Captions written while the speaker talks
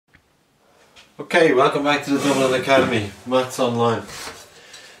Okay, welcome back to the Dublin Academy, Maths Online.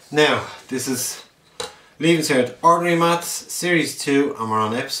 Now, this is Leaving Cert Ordinary Maths, Series 2, and we're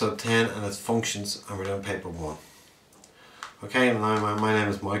on episode 10 and it's functions and we're doing paper 1. Okay, and my name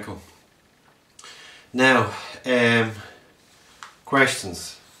is Michael. Now,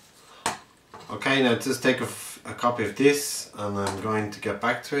 questions. Okay, now just take a copy of this and I'm going to get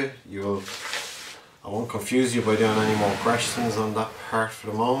back to it. I won't confuse you by doing any more questions on that part for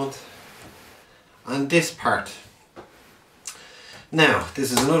the moment. And this part. Now,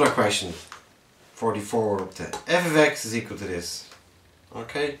 this is another question. 44 we're up to. F of x is equal to this.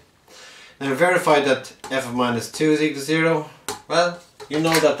 Okay. Now verify that f of minus 2 is equal to 0. Well, you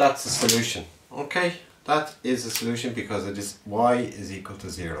know that that's a solution. Okay. That is a solution because it is y is equal to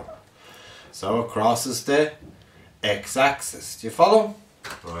 0. So it crosses the x-axis. Do you follow?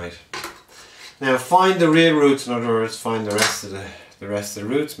 Right. Now find the real roots. In other words, find the rest of the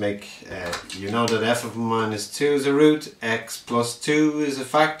roots. You know that f of minus 2 is a root, x plus 2 is a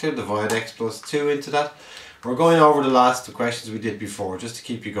factor, divide x plus 2 into that. We're going over the last two questions we did before just to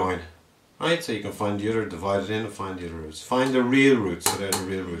keep you going. Right, so you can find the other, divide it in and find the other roots. Find the real roots, so they're the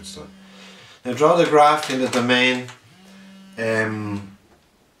real roots. So now draw the graph in the domain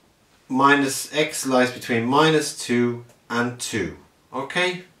minus x lies between minus 2 and 2.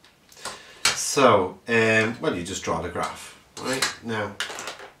 Okay? So, well, you just draw the graph. Right, now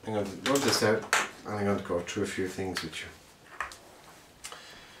I'm going to rub this out and I'm going to go through a few things with you.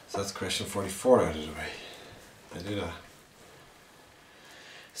 So that's question 44 out of the way. I do that.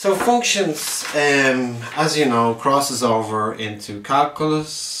 So functions, as you know, crosses over into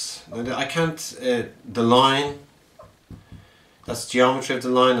calculus. I can't, the line, that's geometry of the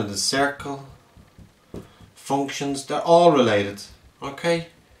line and the circle. Functions, they're all related. Okay?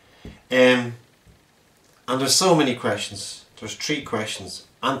 And there's so many questions. There's 3 questions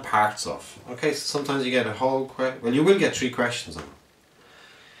and parts of. Okay, so sometimes you get a whole question. Well, you will get 3 questions on them.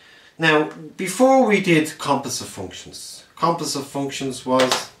 Now, before we did composite functions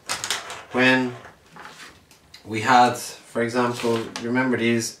was when we had, for example, remember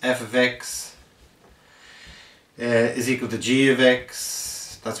these, f of x is equal to g of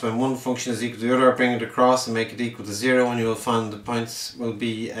x. That's when one function is equal to the other, bring it across and make it equal to 0, and you will find the points will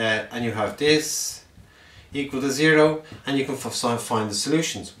be, and you have this equal to 0, and you can find the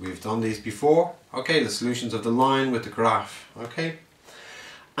solutions. We've done these before. Okay, the solutions of the line with the graph. Okay,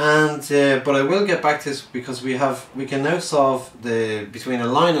 and but I will get back to this because we can now solve between a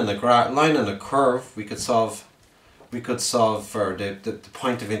line and a curve. We could solve for the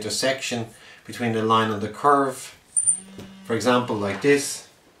point of intersection between the line and the curve. For example, like this,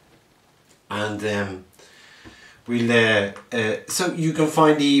 and so you can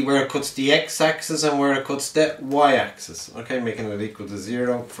find where it cuts the x-axis and where it cuts the y-axis. Okay, making it equal to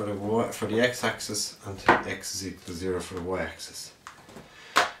 0 for the x-axis and x is equal to 0 for the y-axis.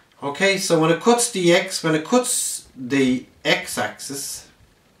 Okay, so when it cuts the x-axis,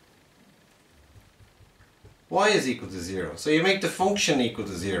 y is equal to 0. So you make the function equal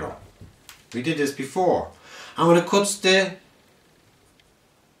to 0. We did this before. And when it cuts the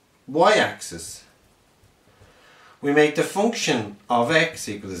y-axis, we make the function of x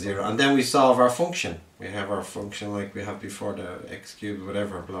equal to 0, and then we solve our function. We have our function like we have before, the x cubed,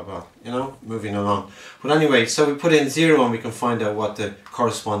 whatever, blah blah, you know, moving along. But anyway, so we put in 0 and we can find out what the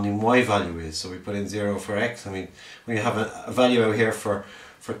corresponding y value is. So we put in 0 for x. I mean, we have a value out here for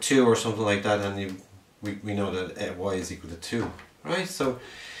 2 or something like that, and we know that y is equal to 2, right? So,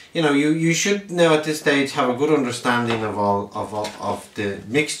 you know, you should now at this stage have a good understanding of of the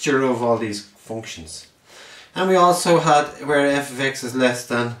mixture of all these functions. And we also had where f of x is less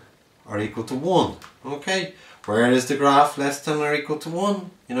than or equal to 1. Okay, where is the graph less than or equal to 1?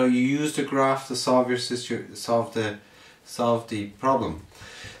 You know, you use the graph to solve the problem.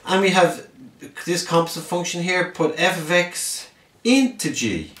 And we have this composite function here. Put f of x into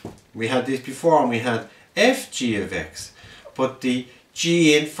g. We had this before, and we had fg of x. Put the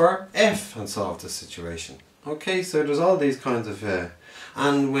g in for f and solve the situation. Okay, so there's all these kinds of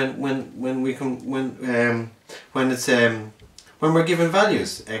and when we're given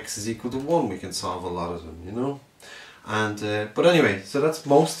values, x is equal to 1, we can solve a lot of them, you know. And but anyway, so that's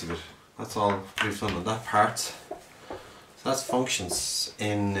most of it. That's all we've done on that part. So that's functions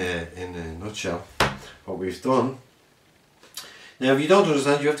in a nutshell. What we've done. Now, if you don't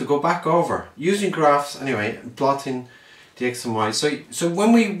understand, you have to go back over using graphs anyway, and plotting the x and y. So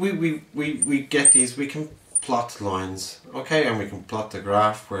when we get these, we can plot lines, okay, and we can plot the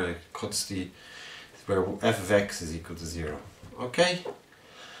graph where it cuts where f of x is equal to 0. Okay,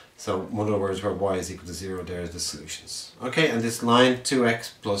 So in other words, where y is equal to 0, there are the solutions. Okay, and this line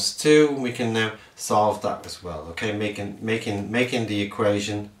 2x plus 2, we can now solve that as well. Okay, making the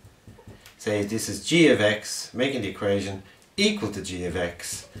equation, say this is g of x, making the equation equal to g of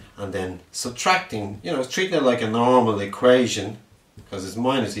x, and then subtracting, you know, treating it like a normal equation, because it's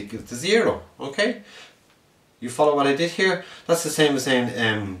minus equal to 0. Okay, you follow what I did here? That's the same as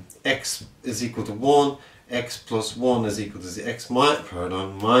saying x is equal to 1, x plus 1 is equal to x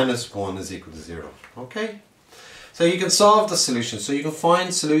minus 1 is equal to 0. Okay, so you can solve the solution, so you can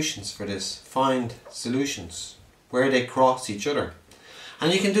find solutions for this, find solutions where they cross each other,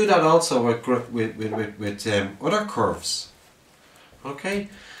 and you can do that also with other curves. Okay,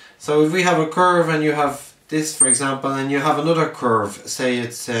 so if we have a curve and you have this, for example, and you have another curve, say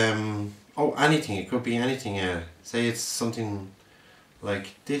it's oh, anything, it could be anything, say it's something like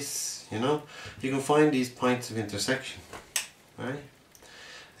this, you know, you can find these points of intersection, right?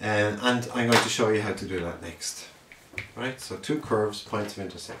 And I'm going to show you how to do that next. Right, so two curves, points of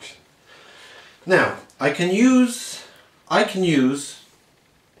intersection. Now, we can use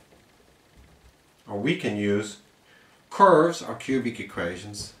curves or cubic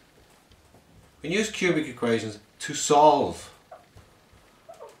equations. We can use cubic equations to solve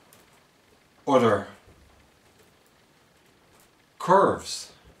other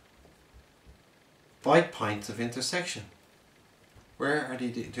curves by points of intersection. Where are do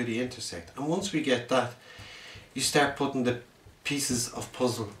they intersect? And once we get that, you start putting the pieces of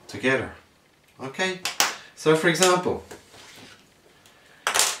puzzle together. Okay, so for example,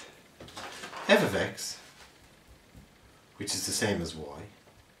 f of x, which is the same as y,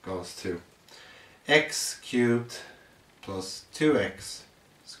 goes to x cubed plus 2x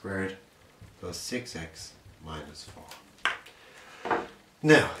squared plus 6x minus 4.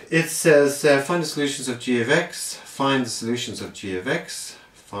 Now, it says find the solutions of g of x, find the solutions of g of x,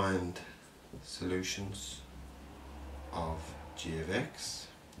 find solutions of g of x.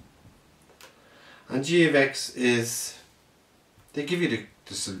 And g of x is, they give you the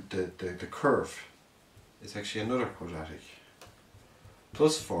curve. It's actually another quadratic.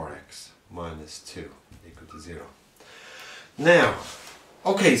 Plus 4x minus 2 equal to 0. Now,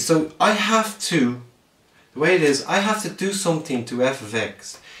 okay, so I have to, the way it is, I have to do something to f of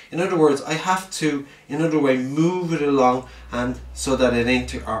x. In other words, I have to, in another way, move it along, and so that it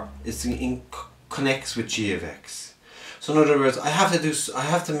connects with g of x. So in other words, I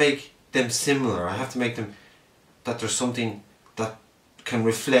have to make them similar. I have to make them that there's something that can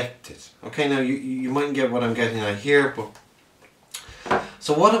reflect it. Okay, now you might get what I'm getting at here, but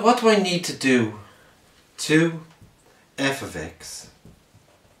so what do I need to do to f of x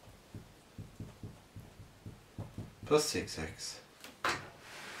plus 6x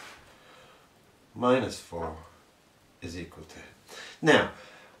minus 4 is equal to? Now,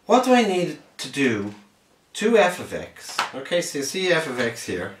 what do I need to do to f of x? Okay, so you see f of x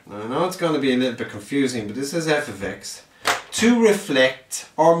here. Now I know it's going to be a little bit confusing, but this is f of x to reflect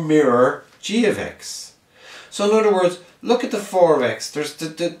or mirror g of x. So in other words, look at the 4 of x. There's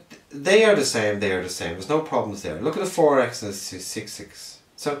they are the same. There's no problems there. Look at the 4x and the 6x.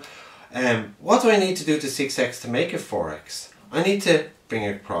 So what do I need to do to 6x to make it 4x? I need to bring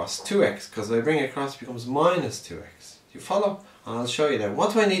it across 2x, because if I bring it across, it becomes minus 2x. Do you follow? And I'll show you then.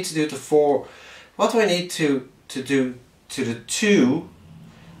 What do I need to do to 4? What do I need to do to the 2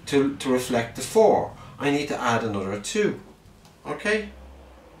 to reflect the 4? I need to add another 2. Okay?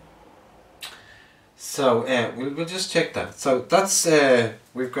 So we'll just check that. So that's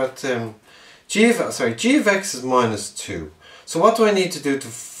we've got g of x is minus 2. So what do I need to do to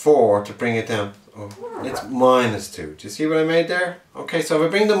 4 to bring it down? Oh, it's minus 2. Do you see what I made there? Okay, so if I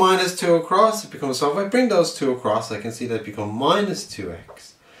bring the minus 2 across, it becomes, so if I bring those 2 across, I can see that become minus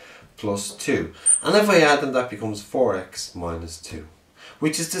 2x plus 2. And if I add them, that becomes 4x minus 2.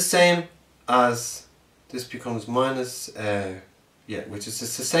 Which is the same as, this becomes minus, which is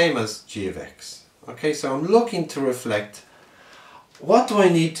just the same as g of x. Okay, so I'm looking to reflect, what do I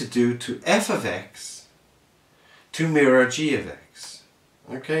need to do to f of x to mirror g of x?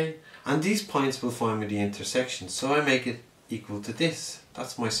 Okay, and these points will find me the intersection, so I make it equal to this.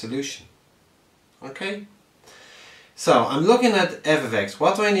 That's my solution. Okay, so I'm looking at f of x.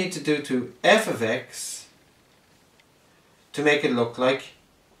 What do I need to do to f of x to make it look like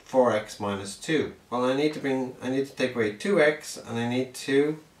 4x minus 2? Well, I need to take away 2x, and I need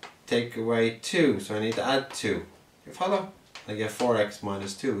to take away 2, so I need to add 2. You follow? I get 4x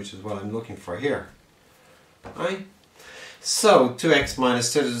minus 2, which is what I'm looking for here. Right? So 2x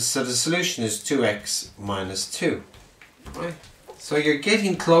minus 2, so the solution is 2x minus 2. Right? So you're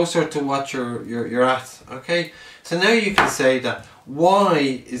getting closer to what you're at. Okay? So now you can say that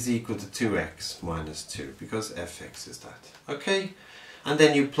y is equal to 2x minus 2 because fx is that. Okay, and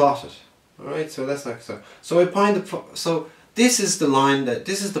then you plot it. All right, so that's like so. So I find so this is the line that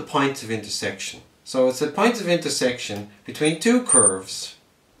this is the point of intersection. So it's a point of intersection between two curves,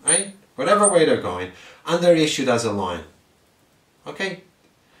 right? Whatever way they're going, and they're issued as a line. Okay,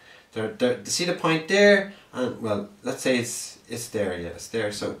 see the point there, and well, let's say it's there. Yeah, it's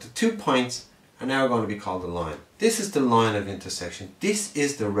there. So the 2 points are now going to be called a line. This is the line of intersection. This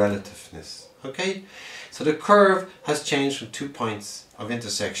is the relativeness. Okay, so the curve has changed from 2 points of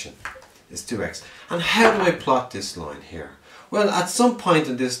intersection. Is 2x. And how do I plot this line here? Well, at some point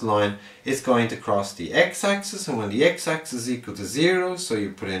in this line, it's going to cross the x-axis, and when the x-axis is equal to 0, so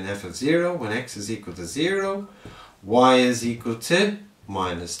you put in f of 0, when x is equal to 0, y is equal to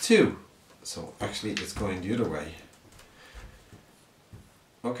minus 2. So actually it's going the other way.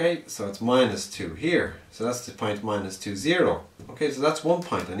 Okay, so it's minus 2 here. So that's the point minus 2, 0. Okay, so that's 1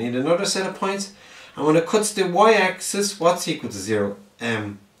 point. I need another set of points. And when it cuts the y-axis, what's equal to 0?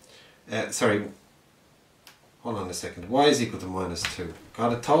 Sorry, hold on a second. Y is equal to minus 2.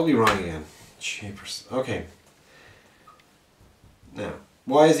 Got it totally wrong again. Jeepers. Okay. Now,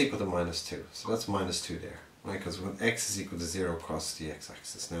 y is equal to minus 2. So that's minus 2 there. Right? Because when x is equal to 0 crosses the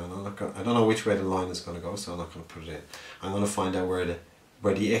x-axis. Now, I don't know which way the line is going to go, so I'm not going to put it in. I'm going to find out where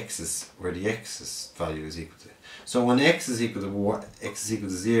the x's value is equal to. So when x is equal to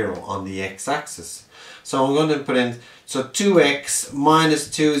 0 on the x-axis. So I'm going to put in, so 2x minus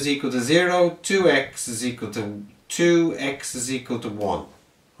 2 is equal to 0, 2x is equal to 2x is equal to 1.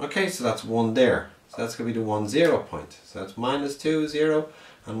 Okay, so that's 1 there. So that's going to be the 1, 0 point. So that's minus 2, 0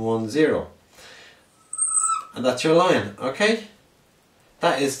 and 1, 0. And that's your line, okay?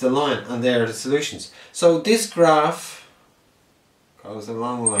 That is the line, and there are the solutions. So this graph goes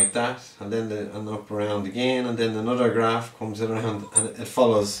along like that, and then and up around again, and then another graph comes around and it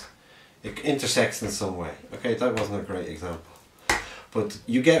follows, it intersects in some way. Okay, that wasn't a great example, but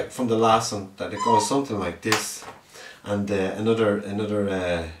you get from the last one that it goes something like this, and another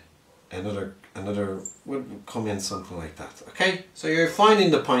would come in something like that. Okay, so you're finding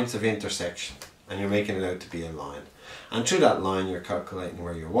the points of intersection and you're making it out to be a line, and through that line you're calculating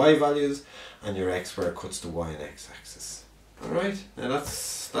where your y value is and your x where it cuts the y and x axis. Alright, now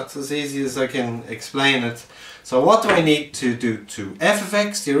that's as easy as I can explain it. So what do I need to do to f of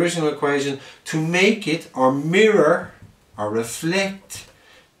x, the original equation, to make it or mirror or reflect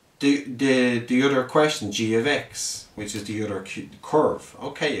the other question, g of x, which is the other curve.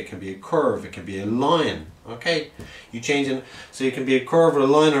 Okay, it can be a curve, it can be a line. Okay, you change it, so it can be a curve or a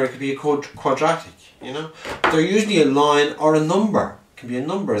line, or it could be a quadratic, you know. They're usually a line or a number. It can be a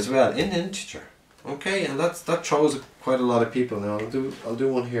number as well, in integer. Okay, and that throws quite a lot of people. Now I'll do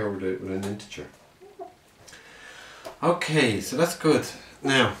one here with an integer. Okay, so that's good.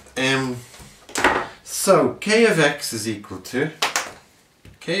 Now, so k of x is equal to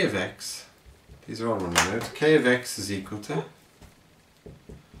k of x. These are all running out. K of x is equal to.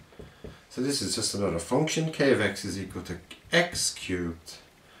 So this is just another function. K of x is equal to x cubed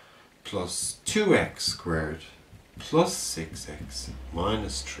plus 2x squared plus 6x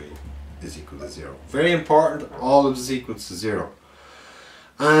minus 3 is equal to 0. Very important, all of this is equal to 0.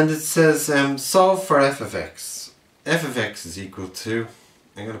 And it says solve for f of x. F of x is equal to,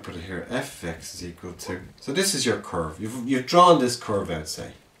 I'm going to put it here, f of x is equal to, so this is your curve. You've drawn this curve out,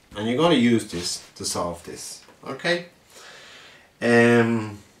 say, and you're going to use this to solve this. Okay?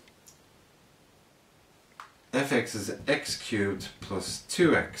 fx is x cubed plus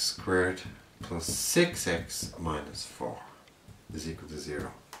 2x squared plus 6x minus 4 is equal to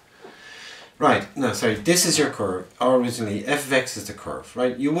 0. Right, no, sorry, this is your curve. Originally, f of x is the curve,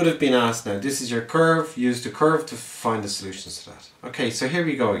 right? You would have been asked now, this is your curve, use the curve to find the solutions to that. Okay, so here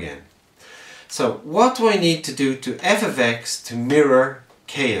we go again. So, what do I need to do to f of x to mirror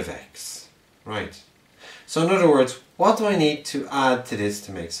k of x? Right. So, in other words, what do I need to add to this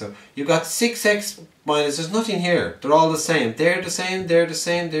to make? So, you've got 6x minus, there's nothing here. They're all the same. They're the same, they're the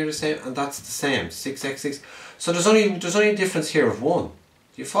same, they're the same, and that's the same. 6x, 6. So, there's only a difference here of 1.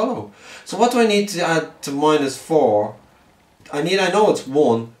 Do you follow? So what do I need to add to minus 4? I know it's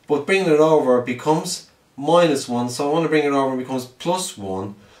 1, but bringing it over becomes minus 1. So I want to bring it over and it becomes plus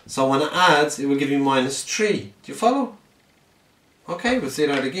 1. So when it adds, it will give me minus 3. Do you follow? Okay, we'll see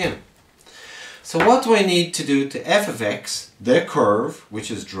that again. So what do I need to do to f of x, the curve,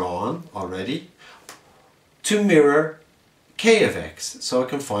 which is drawn already, to mirror k of x, so I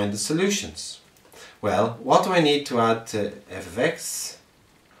can find the solutions? Well, what do I need to add to f of x?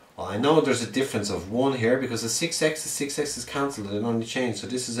 Well, I know there's a difference of 1 here because the 6x is cancelled and it only changed, so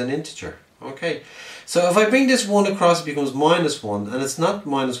this is an integer. Okay, so if I bring this 1 across, it becomes minus 1, and it's not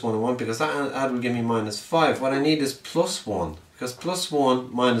minus 1 and 1 because that add will give me minus 5. What I need is plus 1, because plus 1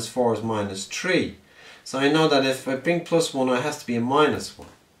 minus 4 is minus 3. So I know that if I bring plus 1, it has to be a minus 1.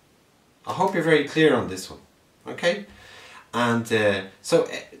 I hope you're very clear on this one. Okay, and so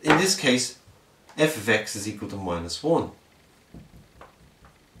in this case, f of x is equal to minus 1.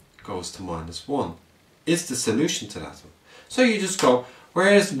 Goes to minus 1. Is the solution to that one. So you just go,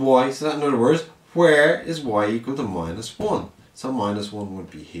 where is y? So that, in other words, where is y equal to minus 1? So minus 1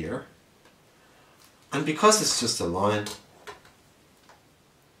 would be here. And because it's just a line,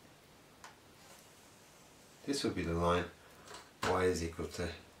 this would be the line, y is equal to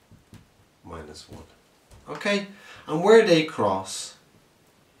minus 1. Okay? And where they cross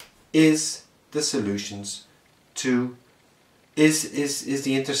is the solutions to, is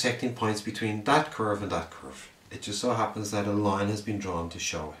the intersecting points between that curve and that curve. It just so happens that a line has been drawn to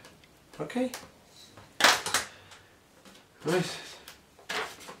show it. Okay? Right.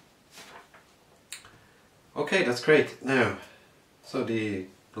 Okay, that's great. Now, so the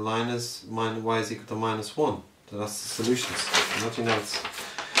line is y is equal to minus 1. So that's the solutions. Nothing else.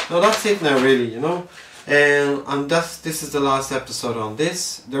 No, that's it now really, you know. And this is the last episode on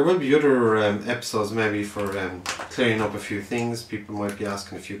this. There will be other episodes maybe for clearing up a few things. People might be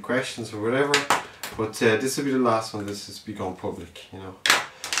asking a few questions or whatever. But this will be the last one. This has become public, you know.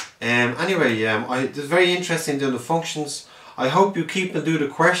 Anyway, it's very interesting doing the functions. I hope you keep and do the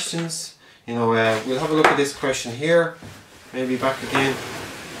questions. You know, we'll have a look at this question here. Maybe back again,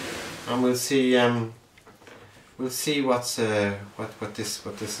 and we'll see. We'll see what's what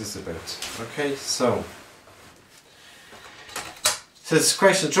this is about. Okay, so this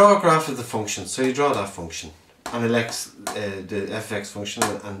question: draw a graph of the function. So you draw that function and elect the fx function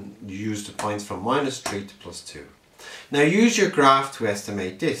and use the points from minus 3 to plus 2. Now use your graph to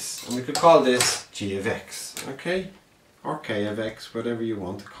estimate this, and we could call this g of x. Okay, or k of x, whatever you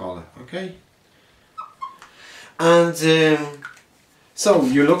want to call it. Okay, and so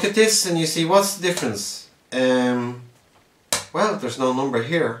you look at this and you see what's the difference. Well, there's no number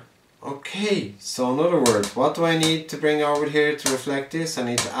here. Okay, so in other words, what do I need to bring over here to reflect this? I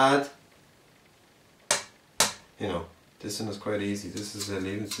need to add, you know, this one is quite easy. This was a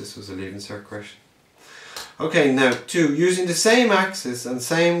leaving cert question. Okay, now using the same axis and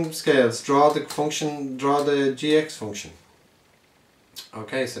same scales, draw the gx function.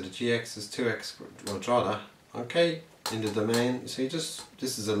 Okay, so the gx is 2x. We'll draw that. Okay, in the domain. So you just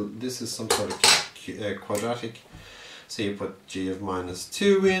this is some sort of quadratic. So you put g of minus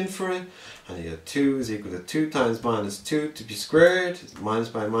 2 in for it, and you get 2 is equal to 2 times minus 2 to be squared. Minus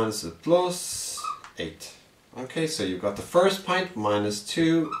by minus is plus 8. Okay, so you've got the first point, minus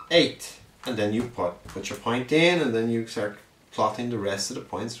 2, 8. And then you put your point in, and then you start plotting the rest of the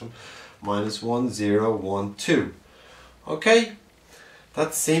points from minus 1, 0, 1, 2. Okay,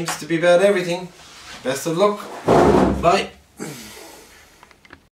 that seems to be about everything. Best of luck. Bye.